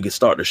I think we can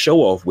start the show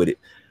off with it.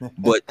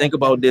 But think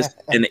about this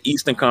in the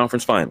Eastern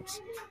Conference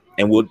Finals,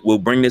 and we'll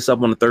bring this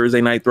up on the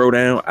Thursday night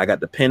throwdown. I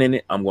got the pen in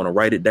it. I'm gonna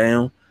write it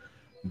down.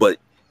 But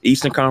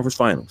Eastern Conference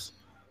Finals,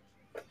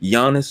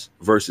 Giannis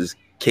versus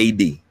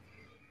KD,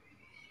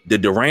 the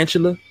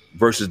Durantula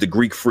versus the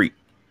Greek Freak.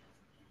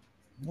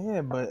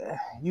 Yeah, but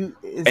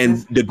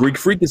the Greek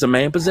Freak is a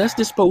man possessed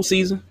this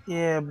postseason.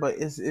 Yeah, but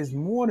it's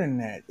more than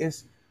that.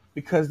 It's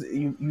because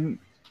it's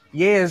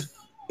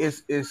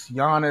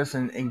Giannis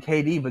and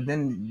KD, but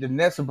then the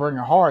Nets are bringing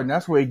Harden.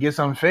 That's where it gets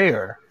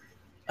unfair.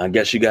 I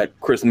guess you got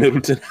Chris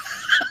Middleton.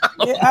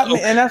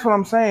 And that's what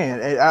I'm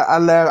saying.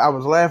 I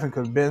was laughing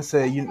because Ben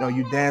said,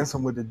 you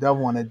dancing with the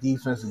devil on a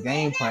defensive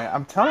game plan.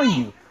 I'm telling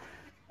you.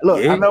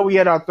 Look, I know we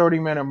had our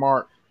 30-minute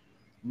mark.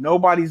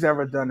 Nobody's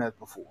ever done that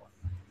before.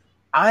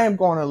 I am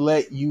going to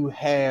let you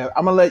have.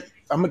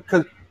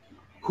 Because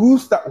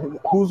who's going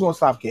to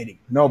stop KD?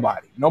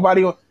 Nobody.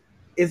 Nobody.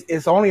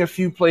 It's only a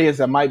few players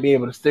that might be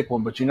able to stick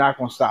one, but you're not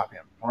going to stop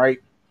him, right?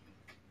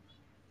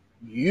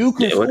 You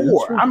can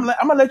score. I'm going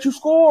to let you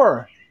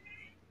score.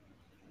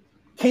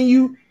 Can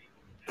you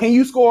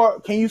score?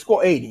 Can you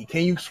score 80?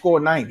 Can you score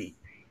 90?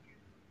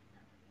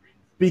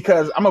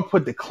 Because I'm going to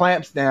put the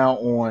clamps down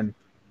on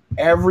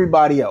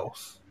everybody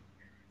else.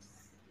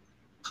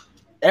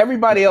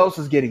 Everybody else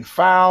is getting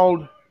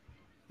fouled.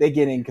 They're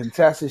getting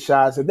contested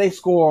shots. If they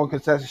score on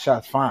contested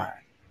shots, fine.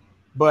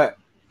 But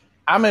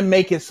I'm going to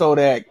make it so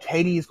that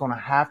KD is going to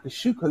have to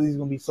shoot because he's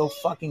going to be so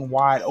fucking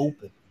wide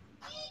open.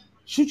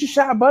 Shoot your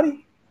shot,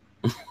 buddy.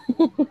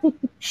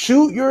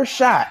 Shoot your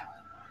shot.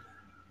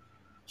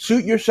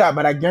 Shoot your shot.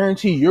 But I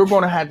guarantee you're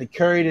going to have to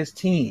carry this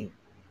team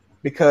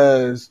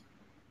because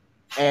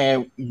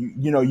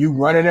you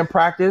run it in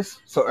practice,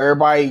 so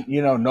everybody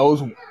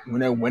knows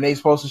when they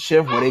supposed to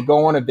shift, where they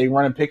going, if they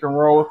running pick and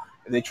roll,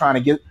 if they trying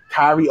to get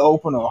Kyrie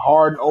open or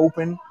Harden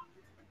open.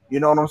 You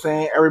know what I'm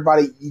saying?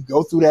 Everybody, you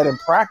go through that in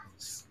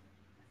practice.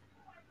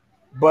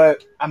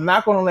 But I'm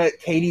not going to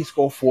let KD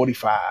score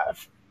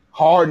 45,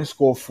 Harden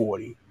score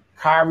 40,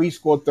 Kyrie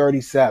score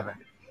 37.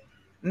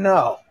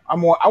 No, I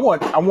want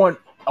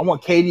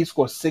KD to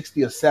score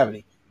 60 or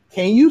 70.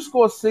 Can you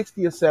score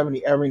 60 or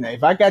 70 every night?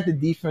 If I got the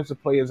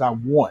defensive players I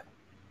want,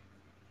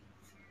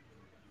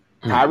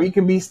 Kyrie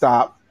can be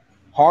stopped,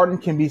 Harden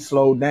can be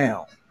slowed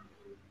down.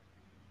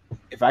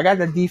 If I got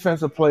the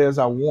defensive players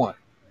I want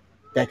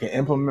that can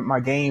implement my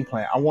game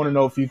plan, I want to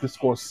know if you can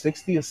score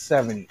 60 or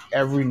 70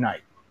 every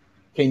night.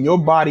 Can your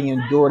body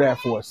endure that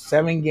for a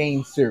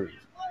 7-game series?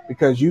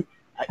 Because he's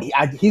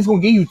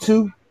going to give you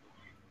two.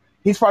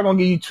 He's probably going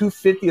to give you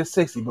 250 or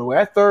 60. But with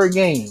that third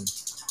game,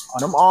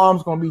 them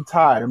arms going to be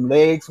tired. Them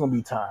legs going to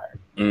be tired.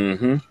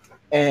 Mm-hmm.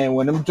 And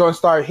when them joints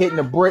start hitting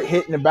the brick,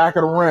 hitting the back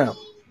of the rim,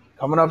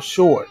 coming up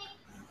short,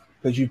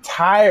 because you're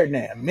tired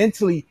now.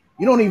 Mentally,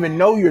 you don't even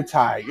know you're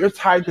tired. You're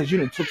tired because you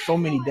done took so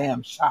many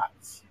damn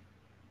shots.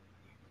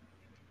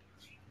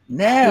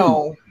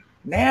 Now,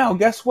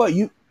 guess what?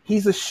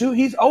 He's a shoot.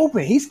 He's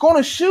open. He's going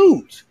to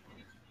shoot.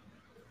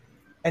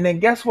 And then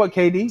guess what,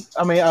 KD?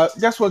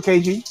 Guess what,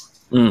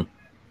 KG?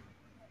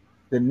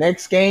 The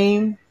next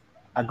game,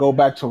 I go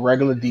back to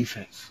regular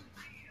defense.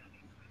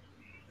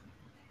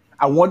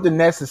 I want the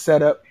Nets to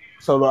set up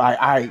so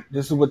that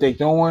this is what they're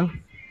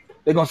doing.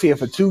 They're going to see it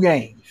for 2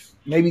 games,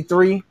 maybe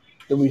 3.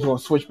 Then we're going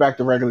to switch back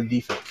to regular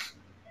defense.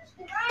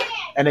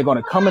 And they're going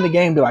to come in the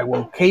game and be like,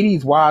 well,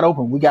 KD's wide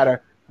open. We got a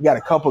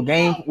couple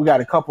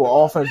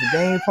offensive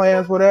game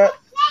plans for that.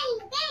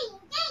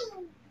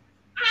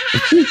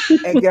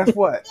 And guess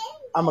what?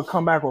 I'm going to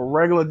come back with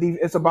regular defense.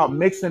 It's about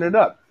mixing it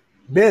up.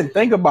 Ben,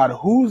 think about it.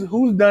 Who's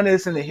done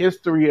this in the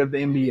history of the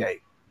NBA?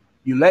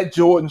 You let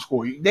Jordan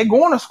score. They're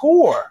going to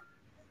score.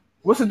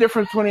 What's the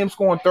difference between him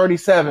scoring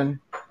 37,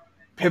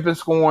 Pippen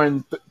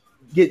scoring,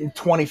 getting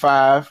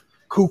 25,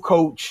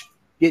 Kukoc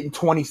getting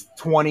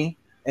 20,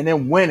 and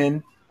then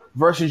winning,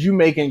 versus you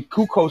making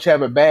Kukoc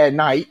have a bad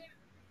night,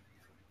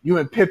 you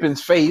in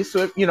Pippen's face,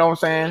 so, you know what I'm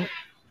saying,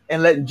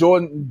 and letting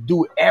Jordan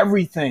do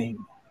everything.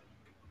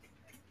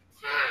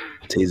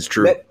 It's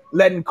true.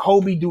 Letting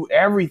Kobe do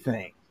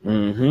everything.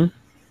 Mm-hmm.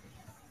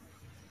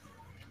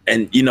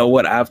 And you know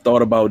what? I've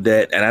thought about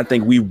that, and I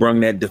think we've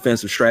brung that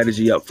defensive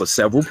strategy up for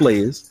several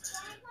players.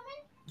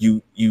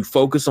 You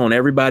focus on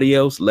everybody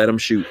else, let them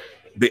shoot.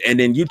 And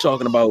then you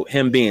talking about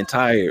him being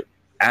tired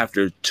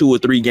after 2 or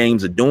 3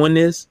 games of doing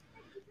this.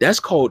 That's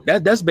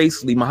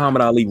basically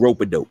Muhammad Ali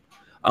rope-a-dope.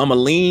 I'm going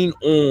to lean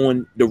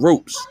on the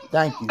ropes.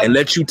 Thank you. And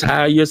let you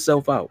tire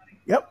yourself out.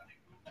 Yep.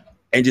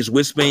 And just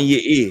whisper in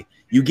your ear,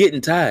 you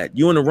getting tired.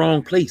 You in the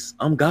wrong place.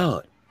 I'm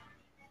God.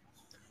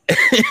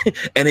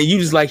 And then you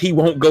just like he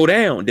won't go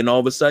down. Then all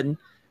of a sudden,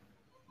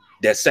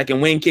 that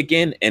second win kick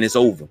in and it's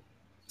over.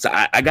 So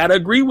I gotta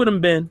agree with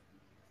him, Ben.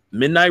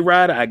 Midnight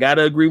Rider, I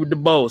gotta agree with the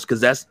boss because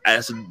that's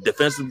a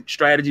defensive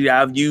strategy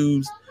I've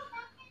used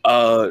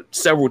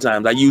several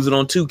times. I use it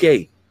on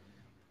 2K.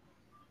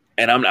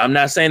 And I'm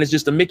not saying it's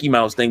just a Mickey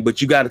Mouse thing,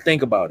 but you got to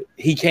think about it.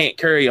 He can't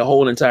carry a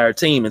whole entire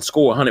team and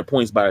score 100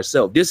 points by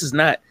himself. This is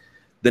not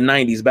the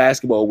 90s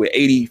basketball where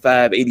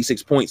 85,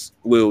 86 points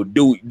will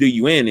do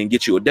you in and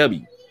get you a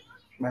W.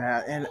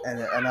 Man,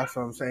 and that's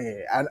what I'm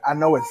saying. I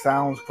know it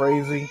sounds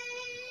crazy,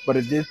 but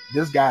if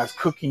this guy's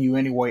cooking you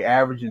anyway,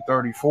 averaging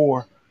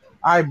 34.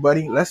 All right,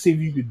 buddy, let's see if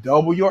you can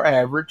double your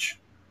average.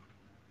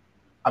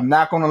 I'm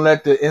not going to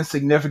let the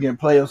insignificant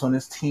players on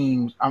this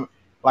team.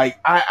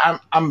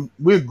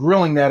 We're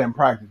grilling that in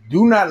practice.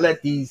 Do not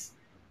let these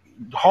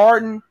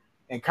Harden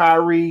and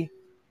Kyrie,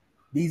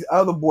 these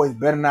other boys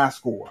better not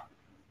score.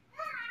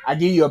 I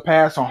give you a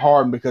pass on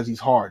Harden because he's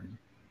Harden.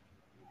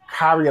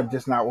 Kyrie, I'm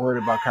just not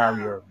worried about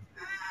Kyrie Irving.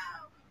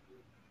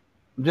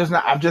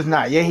 I'm just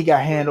not. Yeah, he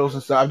got handles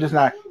and stuff.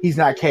 He's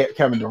not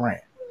Kevin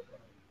Durant.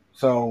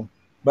 So,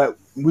 but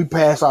we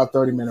passed our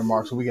 30-minute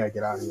mark, so we got to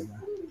get out of here now.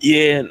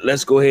 Yeah,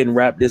 let's go ahead and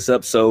wrap this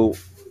up. So,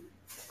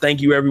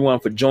 thank you, everyone,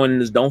 for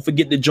joining us. Don't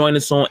forget to join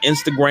us on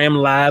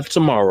Instagram Live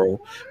tomorrow.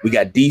 We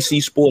got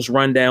DC Sports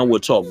Rundown.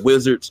 We'll talk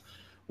Wizards.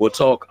 We'll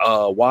talk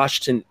the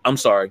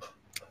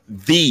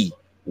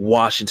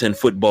Washington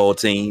football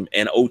team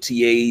and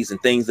OTAs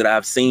and things that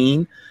I've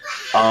seen.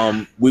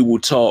 We will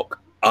talk.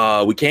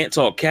 We can't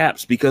talk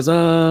Caps because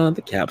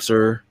the Caps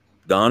are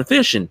gone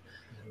fishing.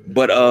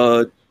 But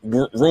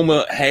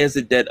rumor has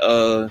it that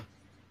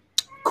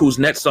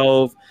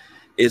Kuznetsov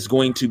is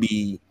going to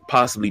be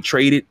possibly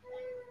traded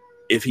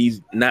if he's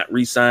not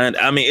re-signed.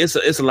 I mean, it's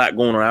a lot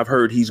going on. I've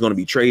heard he's going to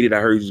be traded. I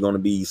heard he's going to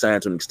be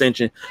signed to an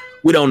extension.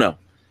 We don't know.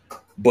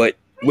 But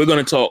we're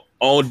going to talk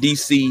all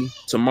DC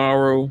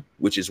tomorrow,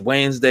 which is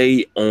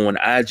Wednesday on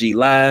IG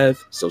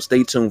Live. So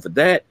stay tuned for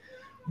that.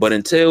 But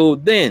until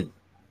then,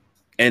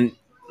 and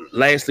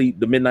lastly,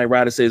 the Midnight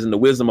Rider says, in the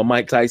wisdom of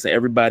Mike Tyson,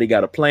 everybody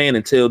got a plan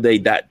until they ...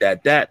 But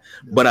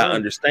I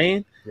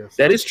understand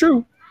that is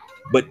true.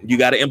 But you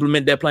got to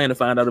implement that plan to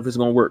find out if it's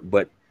going to work.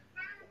 But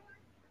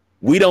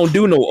we don't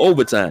do no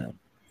overtime.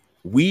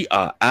 We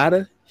are out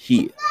of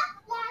here.